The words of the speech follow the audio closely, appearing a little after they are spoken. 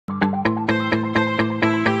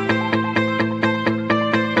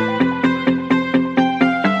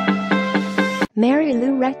Mary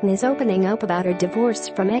Lou Retton is opening up about her divorce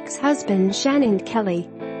from ex-husband Shannon Kelly.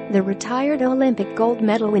 The retired Olympic gold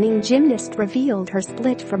medal-winning gymnast revealed her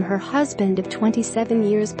split from her husband of 27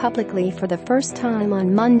 years publicly for the first time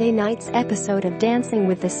on Monday night's episode of Dancing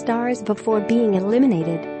with the Stars before being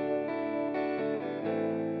eliminated.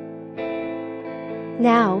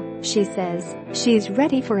 Now, she says, she's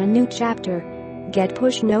ready for a new chapter. Get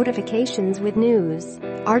push notifications with news,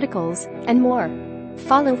 articles, and more.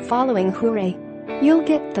 Follow following Hooray. You'll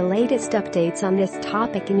get the latest updates on this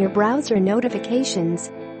topic in your browser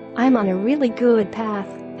notifications. I'm on a really good path,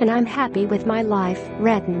 and I'm happy with my life,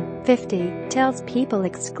 Retton, 50, tells People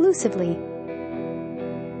exclusively.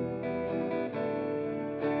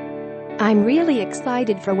 I'm really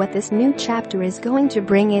excited for what this new chapter is going to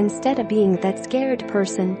bring instead of being that scared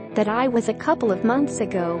person that I was a couple of months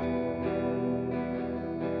ago.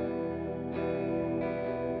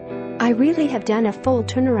 I really have done a full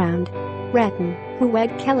turnaround. Retton, who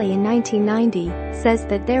wed Kelly in 1990, says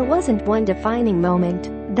that there wasn't one defining moment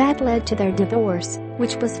that led to their divorce,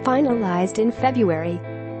 which was finalized in February.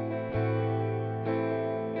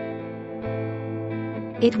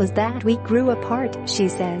 It was that we grew apart, she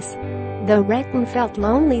says. Though Retton felt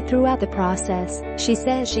lonely throughout the process, she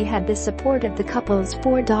says she had the support of the couple's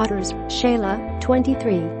 4 daughters, Shayla,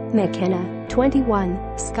 23, McKenna, 21,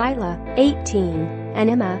 Skyla, 18, and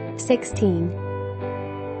Emma, 16.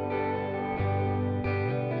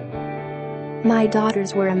 My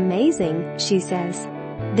daughters were amazing, she says.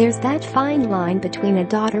 There's that fine line between a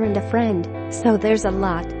daughter and a friend, so there's a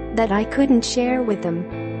lot that I couldn't share with them.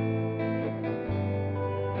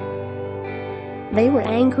 They were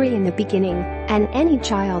angry in the beginning, and any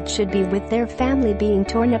child should be with their family being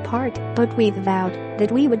torn apart, but we've vowed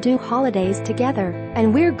that we would do holidays together,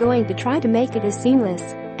 and we're going to try to make it as seamless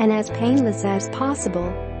and as painless as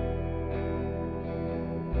possible.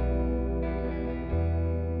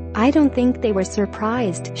 I don't think they were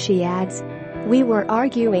surprised, she adds. We were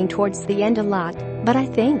arguing towards the end a lot, but I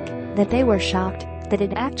think that they were shocked that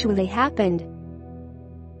it actually happened.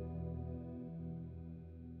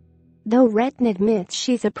 Though Retton admits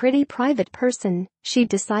she's a pretty private person, she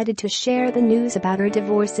decided to share the news about her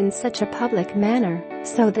divorce in such a public manner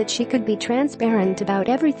so that she could be transparent about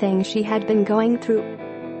everything she had been going through.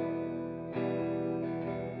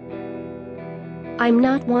 I'm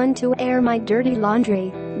not one to air my dirty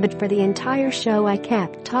laundry, but for the entire show I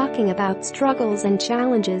kept talking about struggles and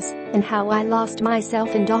challenges and how I lost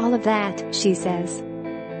myself and all of that, she says.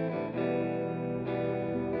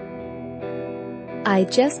 I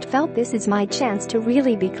just felt this is my chance to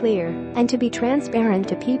really be clear and to be transparent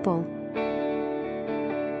to people.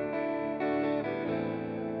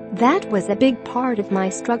 That was a big part of my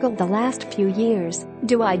struggle the last few years.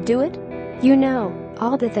 Do I do it? You know,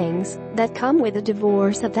 all the things that come with a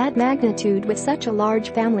divorce of that magnitude with such a large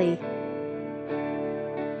family.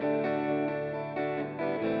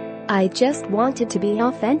 I just wanted to be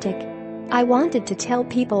authentic. I wanted to tell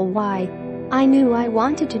people why. I knew I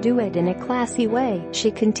wanted to do it in a classy way, she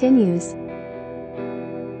continues.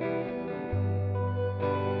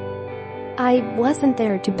 I wasn't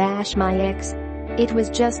there to bash my ex. It was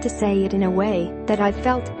just to say it in a way that I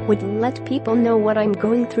felt would let people know what I'm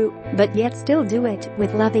going through, but yet still do it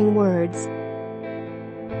with loving words.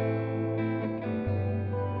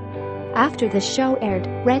 After the show aired,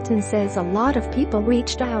 Retton says a lot of people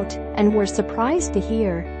reached out and were surprised to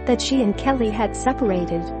hear that she and Kelly had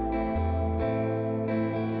separated.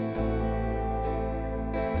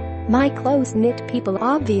 My close-knit people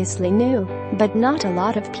obviously knew, but not a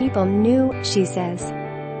lot of people knew, she says.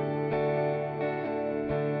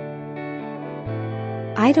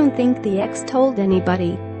 I don't think the ex told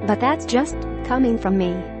anybody, but that's just coming from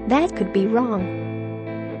me. That could be wrong.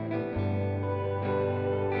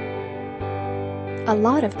 A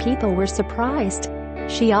lot of people were surprised.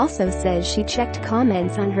 She also says she checked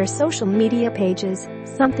comments on her social media pages,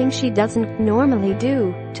 something she doesn't normally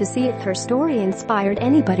do, to see if her story inspired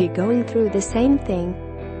anybody going through the same thing.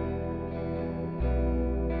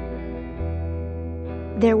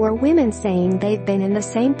 There were women saying they've been in the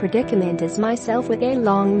same predicament as myself with a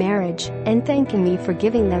long marriage and thanking me for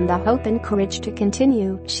giving them the hope and courage to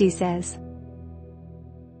continue, she says.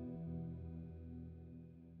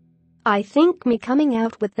 I think me coming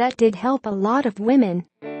out with that did help a lot of women.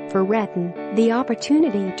 For Retton, the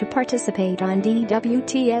opportunity to participate on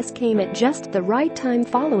DWTS came at just the right time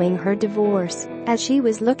following her divorce, as she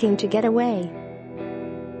was looking to get away.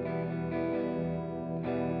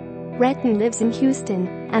 Retton lives in Houston,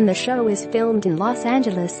 and the show is filmed in Los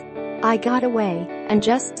Angeles. I got away and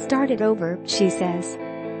just started over, she says.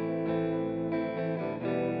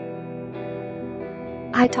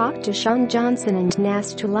 I talked to Sean Johnson and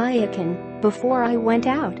Nastuliakin before I went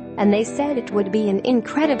out, and they said it would be an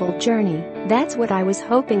incredible journey. That's what I was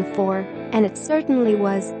hoping for, and it certainly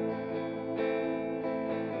was.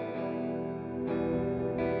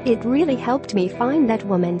 It really helped me find that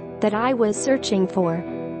woman that I was searching for.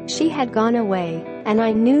 She had gone away, and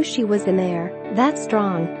I knew she was in there, that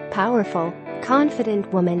strong, powerful,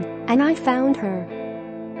 confident woman, and I found her.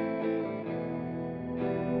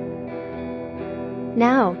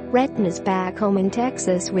 Now, Retton is back home in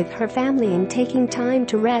Texas with her family and taking time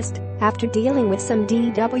to rest after dealing with some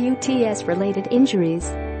DWTS-related injuries.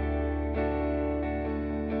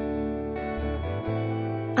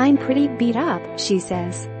 I'm pretty beat up, she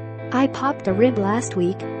says. I popped a rib last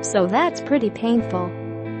week, so that's pretty painful.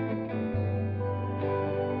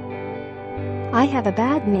 I have a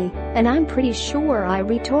bad knee, and I'm pretty sure I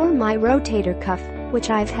retore my rotator cuff, which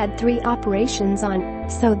I've had 3 operations on,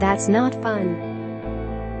 so that's not fun.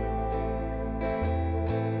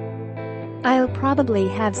 I'll probably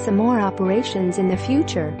have some more operations in the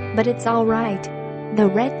future, but it's alright. Though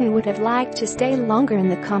Retton would have liked to stay longer in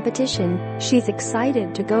the competition, she's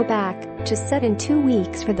excited to go back to set in 2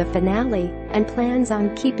 weeks for the finale and plans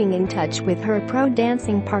on keeping in touch with her pro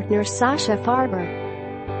dancing partner Sasha Farber.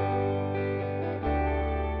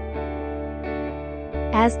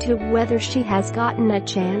 As to whether she has gotten a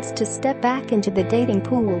chance to step back into the dating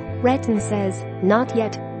pool, Retton says, "Not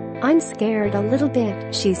yet. I'm scared a little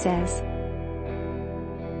bit," she says.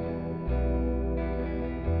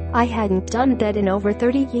 "I hadn't done that in over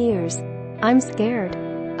 30 years. I'm scared.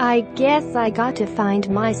 I guess I got to find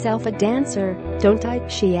myself a dancer, don't I?"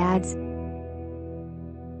 she adds.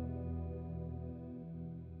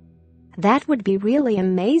 "That would be really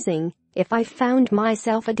amazing if I found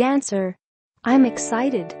myself a dancer. I'm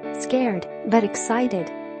excited, scared, but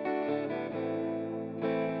excited."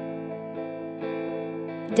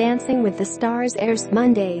 Dancing with the Stars airs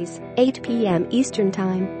Mondays, 8 p.m. Eastern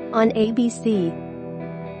Time, on ABC.